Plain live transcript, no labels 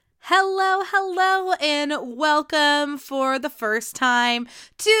Hello, and welcome for the first time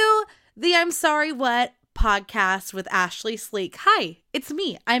to the I'm Sorry What podcast with Ashley Sleek. Hi, it's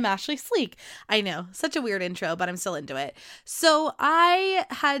me. I'm Ashley Sleek. I know, such a weird intro, but I'm still into it. So I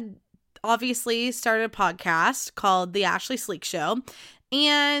had obviously started a podcast called The Ashley Sleek Show,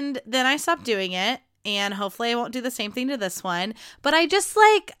 and then I stopped doing it. And hopefully I won't do the same thing to this one. But I just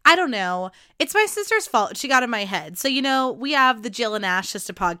I don't know. It's my sister's fault. She got in my head. So, we have the Jill and Ash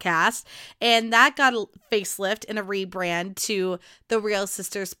Sister podcast. And that got a facelift and a rebrand to the Real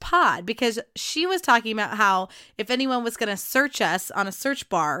Sisters Pod. Because she was talking about how if anyone was going to search us on a search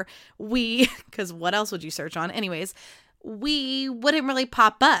bar, because what else would you search on? Anyways, we wouldn't really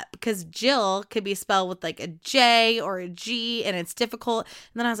pop up because Jill could be spelled with a J or a G and it's difficult.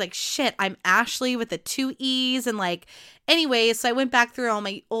 And then I was like, shit, I'm Ashley with the 2 E's. And anyways, so I went back through all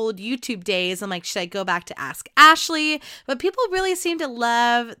my old YouTube days. I'm like, should I go back to Ask Ashley? But people really seem to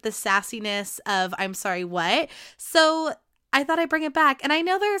love the sassiness of I'm Sorry What? So I thought I'd bring it back. And I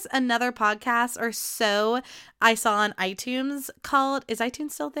know there's another podcast or so I saw on iTunes called, is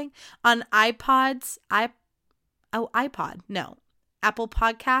iTunes still a thing? On iPods, iPod. No. Apple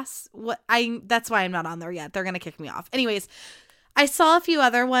Podcasts. That's why I'm not on there yet. They're going to kick me off. Anyways, I saw a few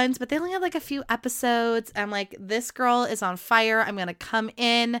other ones, but they only had a few episodes. I'm like, this girl is on fire. I'm going to come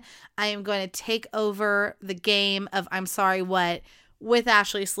in. I am going to take over the game of I'm Sorry What with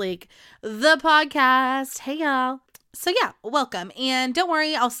Ashley Sleek, the podcast. Hey, y'all. So yeah, welcome. And don't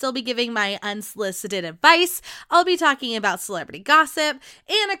worry, I'll still be giving my unsolicited advice. I'll be talking about celebrity gossip.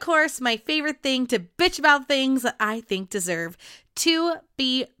 And of course, my favorite thing to bitch about things that I think deserve to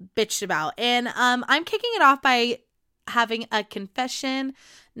be bitched about. And I'm kicking it off by having a confession.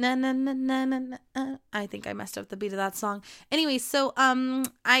 Na na na na na na. I think I messed up the beat of that song. Anyway, so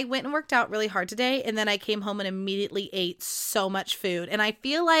I went and worked out really hard today, and then I came home and immediately ate so much food. And I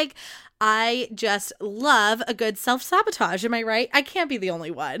feel like I just love a good self-sabotage. Am I right? I can't be the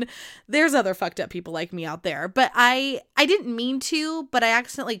only one. There's other fucked up people like me out there. But I didn't mean to, but I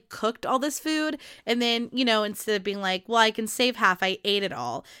accidentally cooked all this food. And then, instead of being like, well, I can save half, I ate it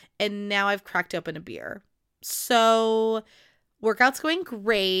all. And now I've cracked open a beer. So workout's going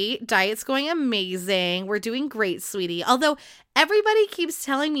great. Diet's going amazing. We're doing great, sweetie. Although everybody keeps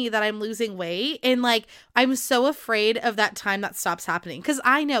telling me that I'm losing weight. And I'm so afraid of that time that stops happening. Because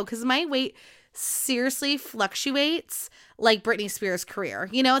my weight seriously fluctuates like Britney Spears' career.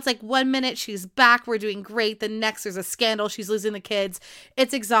 It's 1 minute she's back. We're doing great. The next there's a scandal. She's losing the kids.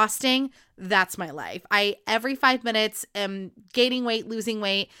 It's exhausting. That's my life. I, every 5 minutes, am gaining weight, losing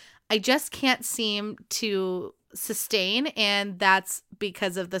weight. I just can't seem to sustain, and that's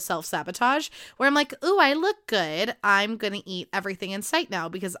because of the self-sabotage where I'm like, ooh, I look good. I'm going to eat everything in sight now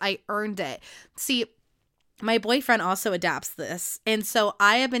because I earned it. See, my boyfriend also adapts this, and so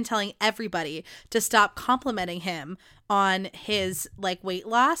I have been telling everybody to stop complimenting him on his weight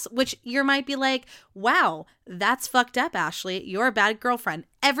loss, which you might be like, wow, that's fucked up, Ashley. You're a bad girlfriend.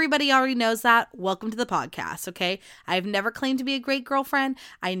 Everybody already knows that. Welcome to the podcast, okay? I've never claimed to be a great girlfriend.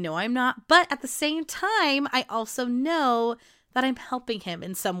 I know I'm not, but at the same time, I also know that I'm helping him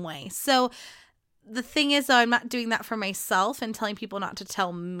in some way. So the thing is, though, I'm not doing that for myself and telling people not to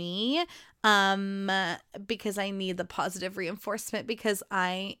tell me, because I need the positive reinforcement because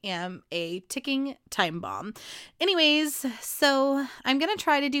I am a ticking time bomb. Anyways, so I'm going to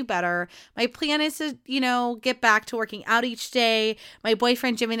try to do better. My plan is to, get back to working out each day. My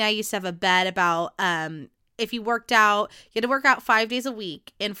boyfriend Jimmy and I used to have a bet about, if you worked out, you had to work out 5 days a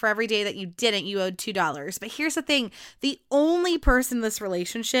week. And for every day that you didn't, you owed $2. But here's the thing. The only person in this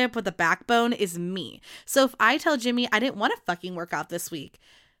relationship with a backbone is me. So if I tell Jimmy I didn't want to fucking work out this week,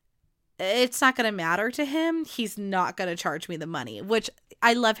 it's not going to matter to him. He's not going to charge me the money, which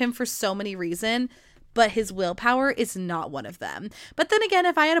I love him for so many reasons, but his willpower is not one of them. But then again,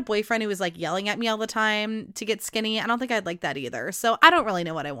 if I had a boyfriend who was yelling at me all the time to get skinny, I don't think I'd like that either. So I don't really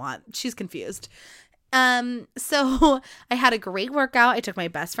know what I want. She's confused. So I had a great workout. I took my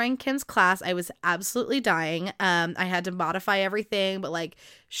best friend Kim's class. I was absolutely dying. I had to modify everything, but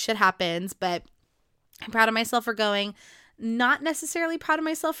shit happens, but I'm proud of myself for going. Not necessarily proud of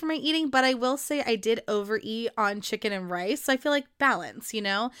myself for my eating, but I will say I did overeat on chicken and rice. So I feel like balance,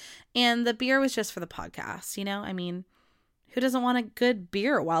 and the beer was just for the podcast, I mean, who doesn't want a good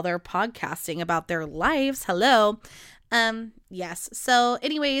beer while they're podcasting about their lives? Hello. Yes. So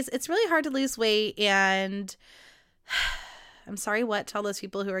anyways, it's really hard to lose weight, and I'm sorry what to all those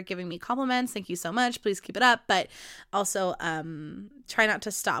people who are giving me compliments. Thank you so much. Please keep it up. But also, try not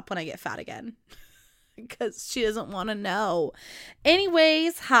to stop when I get fat again. Because she doesn't want to know.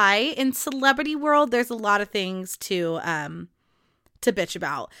 Anyways, hi. In celebrity world, there's a lot of things to bitch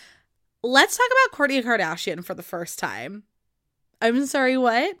about. let's talk about Kourtney Kardashian for the first time. I'm sorry,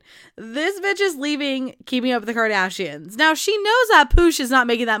 what? This bitch is leaving Keeping Up with the Kardashians. Now, she knows that Poosh is not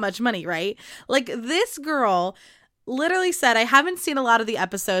making that much money, right? Like, this girl literally said, I haven't seen a lot of the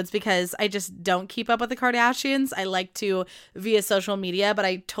episodes because I just don't keep up with the Kardashians. I like to via social media, but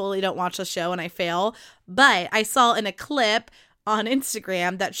I totally don't watch the show and I fail. But I saw in a clip on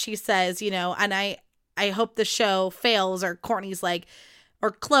Instagram that she says, and I hope the show fails, or Kourtney's like, or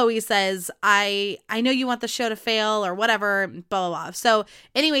Chloe says, I know you want the show to fail or whatever, blah, blah, blah. So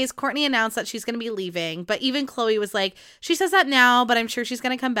anyways, Kourtney announced that she's going to be leaving. But even Chloe was like, she says that now, but I'm sure she's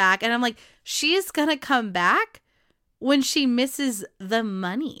going to come back. And I'm like, she's going to come back when she misses the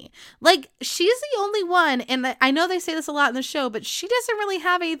money. Like, she's the only one. And I know they say this a lot in the show, but she doesn't really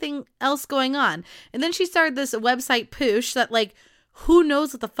have anything else going on. And then she started this website Poosh that, like, who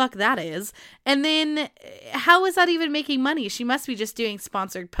knows what the fuck that is? And then how is that even making money? She must be just doing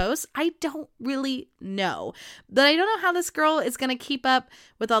sponsored posts. I don't really know. But I don't know how this girl is going to keep up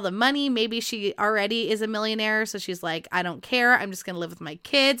with all the money. Maybe she already is a millionaire, so she's like, I don't care. I'm just going to live with my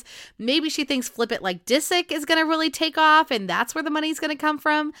kids. Maybe she thinks Flip It Like Disick is going to really take off, and that's where the money's going to come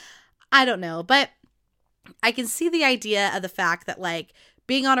from. I don't know. But I can see the idea of the fact that, like,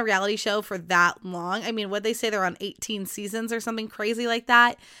 being on a reality show for that long, I mean, what they say, they're on 18 seasons or something crazy like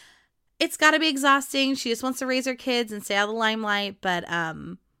that. It's got to be exhausting. She just wants to raise her kids and stay out of the limelight, but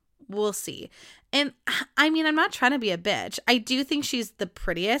we'll see. And I mean, I'm not trying to be a bitch. I do think she's the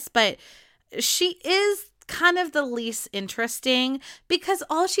prettiest, but she is kind of the least interesting because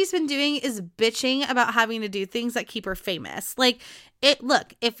all she's been doing is bitching about having to do things that keep her famous. Like,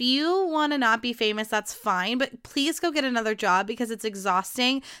 look, if you want to not be famous, that's fine, but please go get another job because it's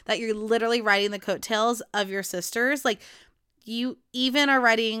exhausting that you're literally riding the coattails of your sisters. Like, you even are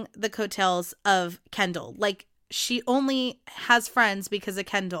riding the coattails of Kendall. Like, she only has friends because of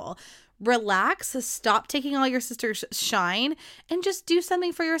Kendall. Relax, stop taking all your sister's shine, and just do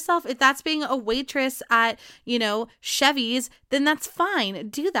something for yourself. If that's being a waitress at, Chevy's, then that's fine.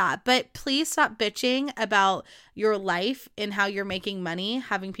 Do that. But please stop bitching about your life and how you're making money,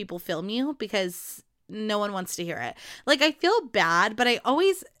 having people film you, because no one wants to hear it. Like, I feel bad, but I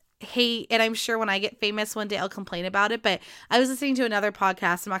always hate, and I'm sure when I get famous one day I'll complain about it, but I was listening to another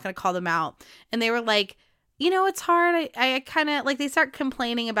podcast, I'm not going to call them out, and they were like, it's hard. I kind of like, they start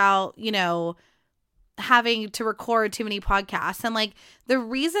complaining about, having to record too many podcasts. And like, the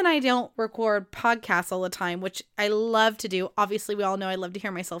reason I don't record podcasts all the time, which I love to do, obviously we all know I love to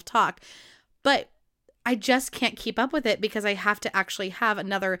hear myself talk, but I just can't keep up with it because I have to actually have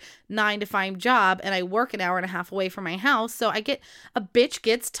another 9-to-5 job and I work an hour and a half away from my house. So a bitch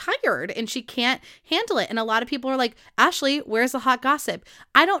gets tired and she can't handle it. And a lot of people are like, Ashley, where's the hot gossip?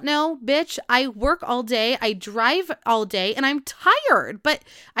 I don't know, bitch. I work all day. I drive all day and I'm tired, but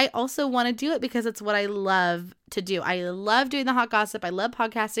I also want to do it because it's what I love to do. I love doing the hot gossip. I love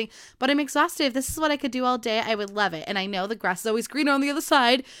podcasting, but I'm exhausted. If this is what I could do all day, I would love it. And I know the grass is always greener on the other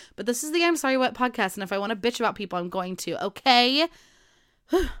side, but this is the I'm Sorry What podcast. And if I want to bitch about people, I'm going to. Okay.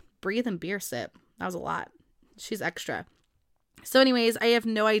 Breathe and beer sip. That was a lot. She's extra. So anyways, I have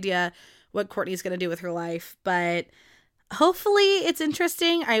no idea what Kourtney's going to do with her life, but hopefully it's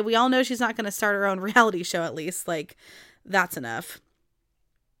interesting. We all know she's not going to start her own reality show, at least. Like, that's enough.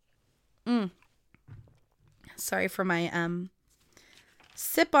 Sorry for my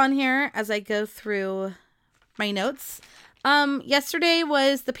sip on here as I go through my notes. Yesterday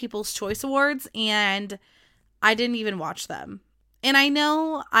was the People's Choice Awards and I didn't even watch them. And I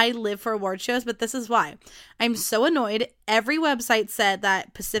know I live for award shows, but this is why. I'm so annoyed. Every website said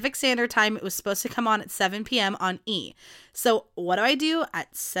that Pacific Standard Time, it was supposed to come on at 7 p.m. on E. So what do?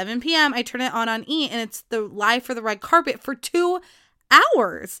 At 7 p.m. I turn it on E and it's the live for the red carpet for 2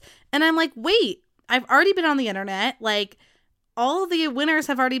 hours. And I'm like, wait, I've already been on the internet. Like, all the winners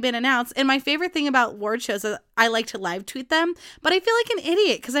have already been announced. And my favorite thing about award shows is I like to live tweet them, but I feel like an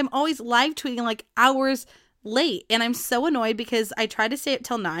idiot because I'm always live tweeting like hours late. And I'm so annoyed because I tried to stay up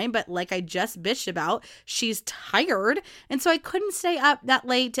till 9, but like I just bitched about, she's tired. And so I couldn't stay up that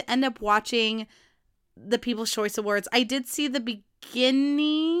late to end up watching the People's Choice Awards. I did see the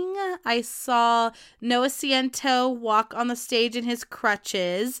beginning. I saw Noah Ciento walk on the stage in his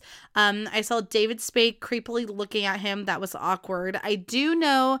crutches. I saw David Spade creepily looking at him. That was awkward. I do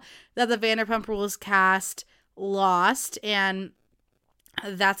know that the Vanderpump Rules cast lost, and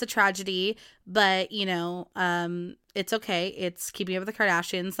that's a tragedy, but it's okay. It's Keeping Up with the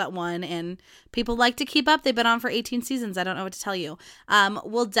Kardashians that won, and people like to keep up. They've been on for 18 seasons. I don't know what to tell you.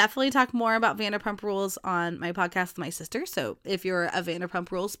 We'll definitely talk more about Vanderpump Rules on my podcast with my sister. So if you're a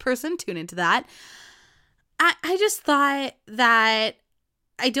Vanderpump Rules person, tune into that. I just thought that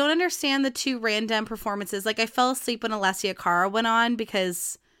I don't understand the two random performances. Like, I fell asleep when Alessia Cara went on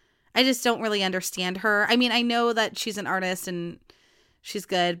because I just don't really understand her. I mean, I know that she's an artist and she's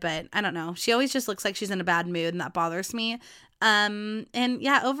good, but I don't know. She always just looks like she's in a bad mood, and that bothers me. And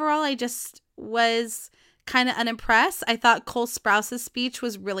yeah, overall, I just was kind of unimpressed. I thought Cole Sprouse's speech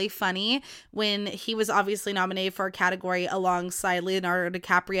was really funny when he was obviously nominated for a category alongside Leonardo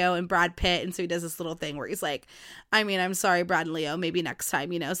DiCaprio and Brad Pitt. And so he does this little thing where he's like, I mean, I'm sorry, Brad and Leo, maybe next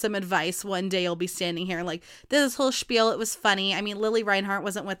time, some advice. One day you'll be standing here. Like, this whole spiel, it was funny. I mean, Lily Reinhart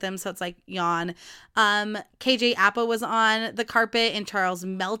wasn't with him, so it's like, yawn. KJ Apa was on the carpet and Charles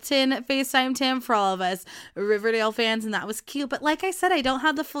Melton FaceTimed him for all of us Riverdale fans, and that was cute. But like I said, I don't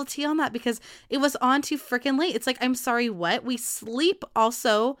have the full tea on that because it was on too freaking late. It's like, I'm sorry, what? We sleep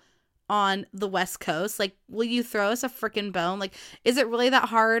also on the West Coast. Like, will you throw us a freaking bone? Like, is it really that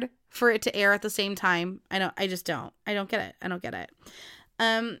hard for it to air at the same time? I don't get it.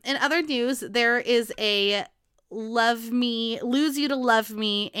 In other news, there is a Lose You to Love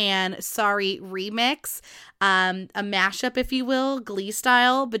Me and Sorry remix, a mashup, if you will, Glee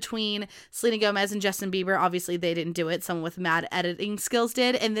style, between Selena Gomez and Justin Bieber. Obviously, they didn't do it. Someone with mad editing skills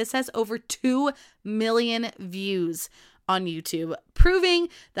did. And this has over 2 million views on YouTube, proving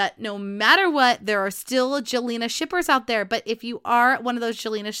that no matter what, there are still Jelena shippers out there. But if you are one of those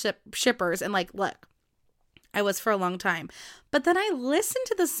Jelena shippers, and like, look, I was for a long time, but then I listened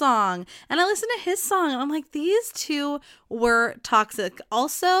to the song and I listened to his song and I'm like, these two were toxic.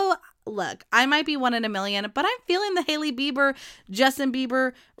 Also, look, I might be one in a million, but I'm feeling the Hailey Bieber, Justin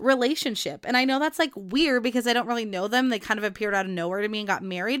Bieber relationship. And I know that's like weird because I don't really know them. They kind of appeared out of nowhere to me and got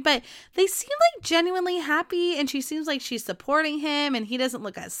married, but they seem like genuinely happy. And she seems like she's supporting him and he doesn't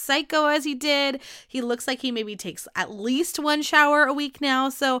look as psycho as he did. He looks like he maybe takes at least 1 shower a week now.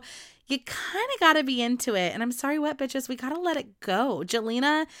 So you kind of got to be into it. And I'm sorry, what bitches, we got to let it go.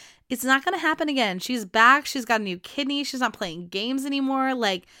 Jelena, it's not going to happen again. She's back. She's got a new kidney. She's not playing games anymore.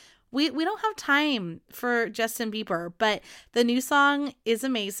 Like, we don't have time for Justin Bieber, but the new song is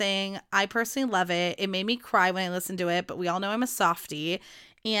amazing. I personally love it. It made me cry when I listened to it, but we all know I'm a softie.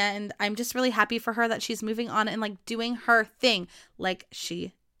 And I'm just really happy for her that she's moving on and like doing her thing like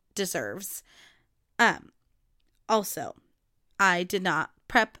she deserves. Also, I did not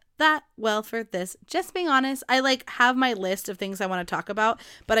prep that well for this. Just being honest, I like have my list of things I want to talk about,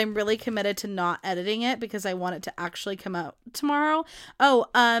 but I'm really committed to not editing it because I want it to actually come out tomorrow.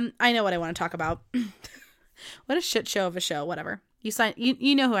 I know what I want to talk about. What a shit show of a show. Whatever.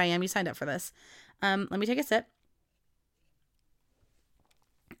 You know who I am. You signed up for this. Let me take a sip.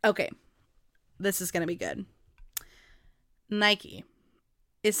 Okay. This is going to be good. Nike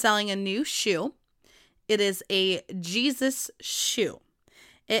is selling a new shoe. It is a Jesus shoe.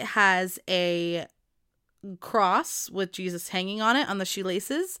 It has a cross with Jesus hanging on it on the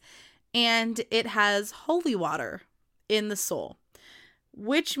shoelaces, and it has holy water in the sole,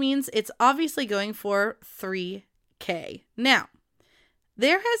 which means it's obviously going for $3,000. Now,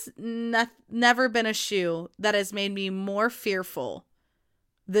 there has never been a shoe that has made me more fearful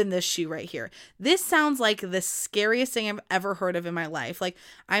than this shoe right here. This sounds like the scariest thing I've ever heard of in my life. Like,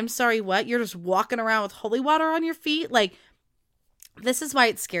 I'm sorry, what? You're just walking around with holy water on your feet? Like, this is why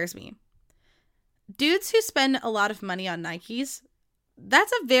it scares me. Dudes who spend a lot of money on Nikes,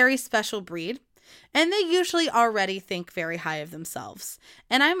 that's a very special breed. And they usually already think very high of themselves.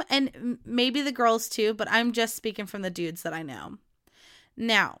 And maybe the girls too, but I'm just speaking from the dudes that I know.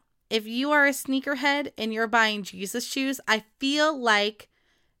 Now, if you are a sneakerhead and you're buying Jesus shoes, I feel like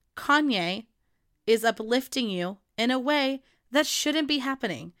Kanye is uplifting you in a way that shouldn't be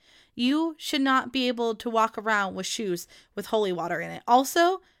happening. You should not be able to walk around with shoes with holy water in it.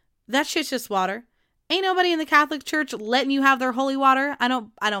 Also, that shit's just water. Ain't nobody in the Catholic Church letting you have their holy water. I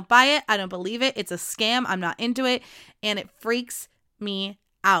don't buy it. I don't believe it. It's a scam. I'm not into it. And it freaks me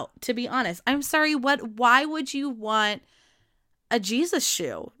out, to be honest. I'm sorry, why would you want a Jesus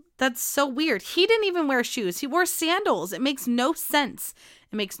shoe? That's so weird. He didn't even wear shoes. He wore sandals. It makes no sense.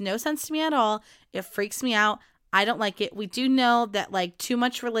 It makes no sense to me at all. It freaks me out. I don't like it. We do know that like too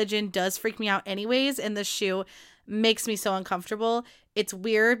much religion does freak me out anyways, and this shoe makes me so uncomfortable. It's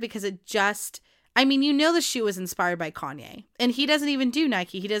weird because it just, I mean, the shoe was inspired by Kanye, and he doesn't even do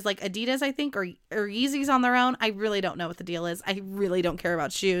Nike. He does like Adidas, I think, or Yeezys on their own. I really don't know what the deal is. I really don't care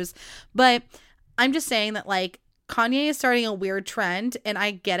about shoes, but I'm just saying that like Kanye is starting a weird trend, and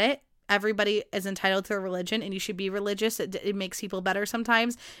I get it. Everybody is entitled to their religion and you should be religious. It makes people better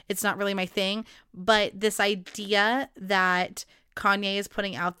sometimes. It's not really my thing. But this idea that Kanye is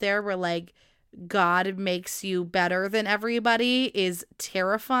putting out there where like God makes you better than everybody is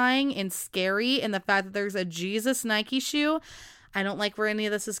terrifying and scary. And the fact that there's a Jesus Nike shoe, I don't like where any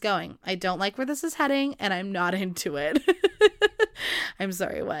of this is going. I don't like where this is heading, and I'm not into it. I'm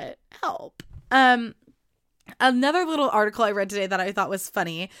sorry, what? Help. Another little article I read today that I thought was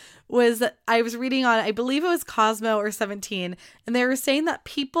funny was that I was reading on, I believe it was Cosmo or 17, and they were saying that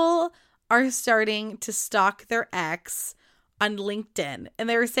people are starting to stalk their ex on LinkedIn. And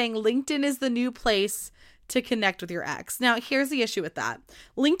they were saying LinkedIn is the new place to connect with your ex. Now, here's the issue with that.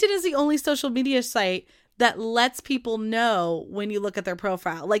 LinkedIn is the only social media site that lets people know when you look at their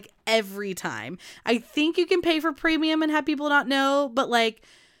profile, like every time. I think you can pay for premium and have people not know, but like,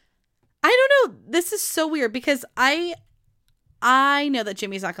 I don't know. This is so weird because I know that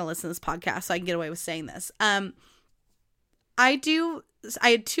Jimmy's not going to listen to this podcast, so I can get away with saying this. I had 2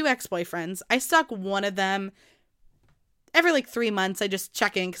 ex-boyfriends. I stalk one of them every like 3 months. I just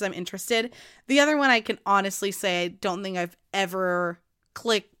check in because I'm interested. The other one, I can honestly say I don't think I've ever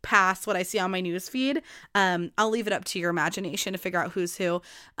clicked past what I see on my news feed. I'll leave it up to your imagination to figure out who's who.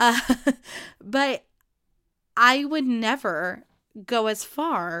 But I would never go as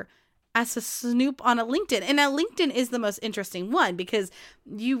far as to snoop on a LinkedIn. And now LinkedIn is the most interesting one because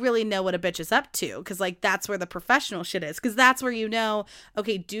you really know what a bitch is up to. Because like that's where the professional shit is. Because that's where you know,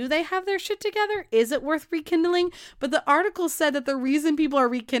 okay, do they have their shit together? Is it worth rekindling? But the article said that the reason people are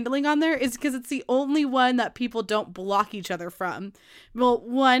rekindling on there is because it's the only one that people don't block each other from. Well,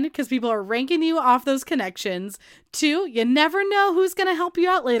 1, because people are ranking you off those connections. 2, you never know who's going to help you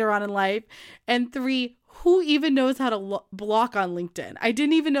out later on in life. And 3, who even knows how to block on LinkedIn? I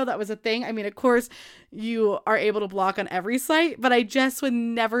didn't even know that was a thing. I mean, of course, you are able to block on every site, but I just would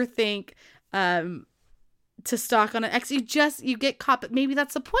never think to stalk on an ex. You get caught, but maybe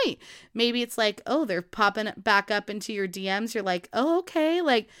that's the point. Maybe it's like, oh, they're popping back up into your DMs. You're like, oh, okay,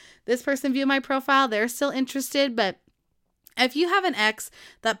 like this person viewed my profile. They're still interested, but if you have an ex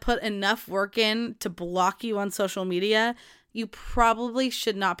that put enough work in to block you on social media, you probably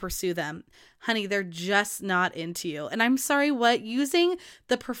should not pursue them. Honey, they're just not into you. And I'm sorry, what? Using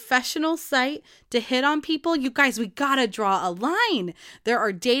the professional site to hit on people? You guys, we gotta draw a line. There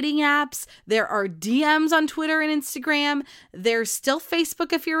are dating apps. There are DMs on Twitter and Instagram. There's still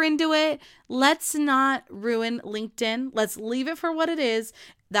Facebook if you're into it. Let's not ruin LinkedIn. Let's leave it for what it is.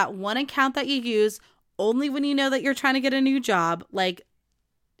 That one account that you use only when you know that you're trying to get a new job. Like,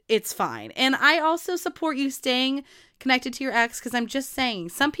 it's fine. And I also support you staying connected to your ex because I'm just saying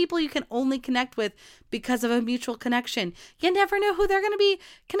some people you can only connect with because of a mutual connection. You never know who they're going to be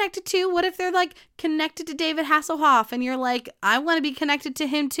connected to. What if they're like connected to David Hasselhoff and you're like, I want to be connected to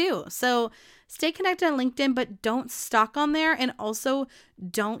him too. So stay connected on LinkedIn, but don't stalk on there, and also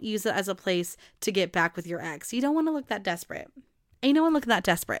don't use it as a place to get back with your ex. You don't want to look that desperate. Ain't no one looking that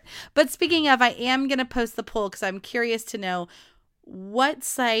desperate. But speaking of, I am going to post the poll because I'm curious to know, what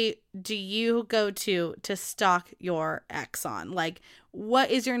site do you go to stalk your ex on? Like, what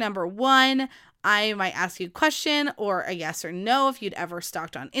is your number one? I might ask you a question or a yes or no if you'd ever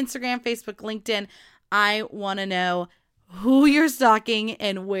stalked on Instagram, Facebook, LinkedIn. I want to know who you're stalking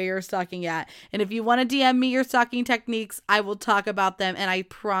and where you're stalking at. And if you want to DM me your stalking techniques, I will talk about them. And I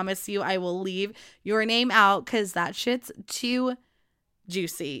promise you, I will leave your name out because that shit's too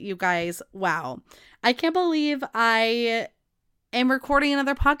juicy. You guys, wow. I can't believe I am recording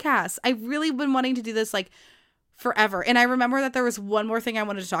another podcast. I've really been wanting to do this like forever. And I remember that there was one more thing I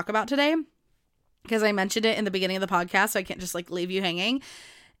wanted to talk about today because I mentioned it in the beginning of the podcast, so I can't just like leave you hanging.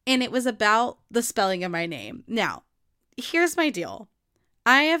 And it was about the spelling of my name. Now, here's my deal.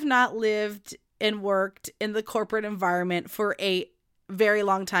 I have not lived and worked in the corporate environment for a very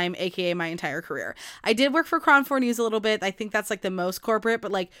long time, aka my entire career. I did work for Cron 4 News a little bit. I think that's like the most corporate,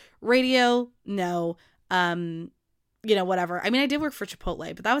 but like radio, no. Whatever. I mean, I did work for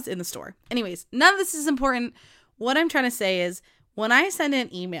Chipotle, but that was in the store. Anyways, none of this is important. What I'm trying to say is when I send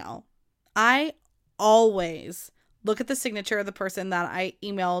an email, I always look at the signature of the person that I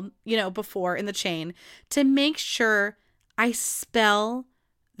emailed, before in the chain to make sure I spell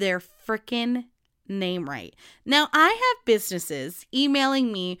their freaking name right. Now, I have businesses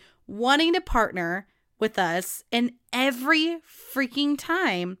emailing me wanting to partner with us, and every freaking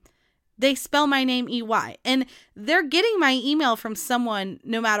time they spell my name EY, and they're getting my email from someone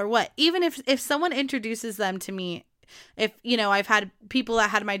no matter what. Even if someone introduces them to me, if, I've had people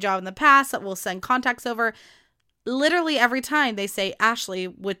that had my job in the past that will send contacts over, literally every time they say Ashley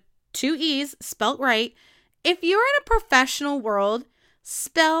with 2 E's spelt right. If you're in a professional world,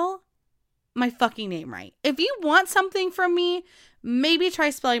 spell my fucking name right. If you want something from me, maybe try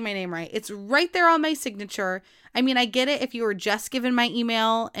spelling my name right. It's right there on my signature. I mean, I get it if you were just given my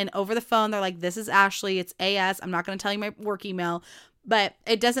email and over the phone, they're like, this is Ashley, it's AS. I'm not going to tell you my work email. but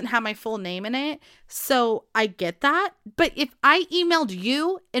it doesn't have my full name in it. So I get that. But if I emailed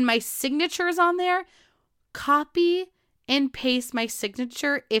you and my signature is on there, copy and paste my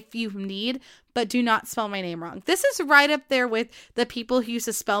signature if you need, but do not spell my name wrong. This is right up there with the people who used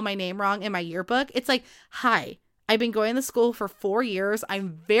to spell my name wrong in my yearbook. It's like, hi, I've been going to school for 4 years.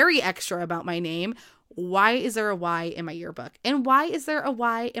 I'm very extra about my name. Why is there a Y in my yearbook? And why is there a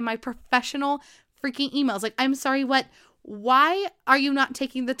Y in my professional freaking emails? Like, I'm sorry, what? Why are you not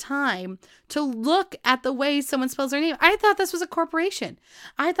taking the time to look at the way someone spells their name? I thought this was a corporation.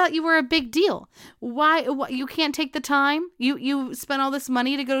 I thought you were a big deal. Why you can't take the time? You spent all this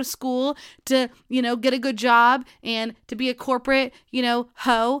money to go to school to, get a good job and to be a corporate,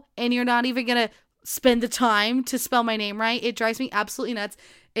 hoe, and you're not even going to spend the time to spell my name right. It drives me absolutely nuts.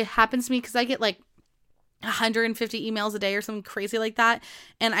 It happens to me because I get like 150 emails a day or something crazy like that.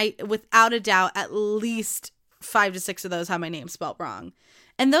 And I, without a doubt, at least 5 to 6 of those have my name spelled wrong.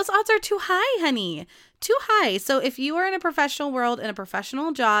 And those odds are too high, honey. Too high. So if you are in a professional world, in a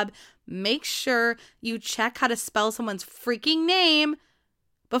professional job, make sure you check how to spell someone's freaking name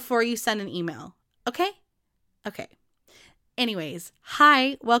before you send an email. Okay? Okay. Anyways,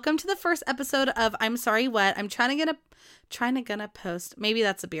 hi. Welcome to the first episode of I'm Sorry What. I'm trying to post. Maybe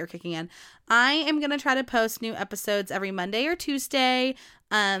that's a beer kicking in. I am going to try to post new episodes every Monday or Tuesday.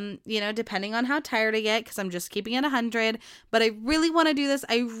 Depending on how tired I get, because I'm just keeping it 100. But I really want to do this.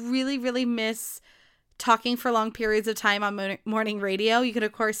 I really, really miss talking for long periods of time on morning radio. You can,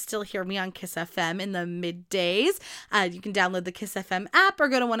 of course, still hear me on Kiss FM in the middays. You can download the Kiss FM app or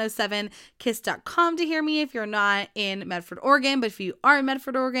go to 107kiss.com to hear me if you're not in Medford, Oregon. But if you are in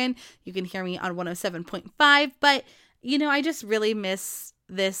Medford, Oregon, you can hear me on 107.5. But, I just really miss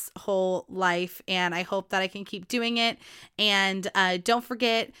this whole life, and I hope that I can keep doing it. And don't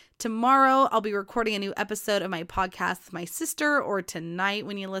forget, tomorrow I'll be recording a new episode of my podcast with my sister, or tonight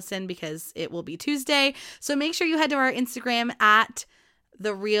when you listen, because it will be Tuesday. So make sure you head to our Instagram at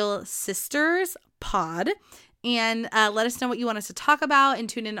The Real Sisters Pod and let us know what you want us to talk about, and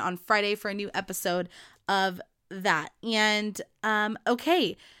tune in on Friday for a new episode of that. And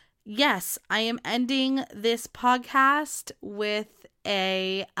okay, yes, I am ending this podcast with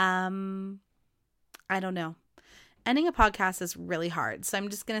I don't know. Ending a podcast is really hard. So I'm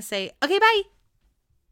just going to say, okay, bye.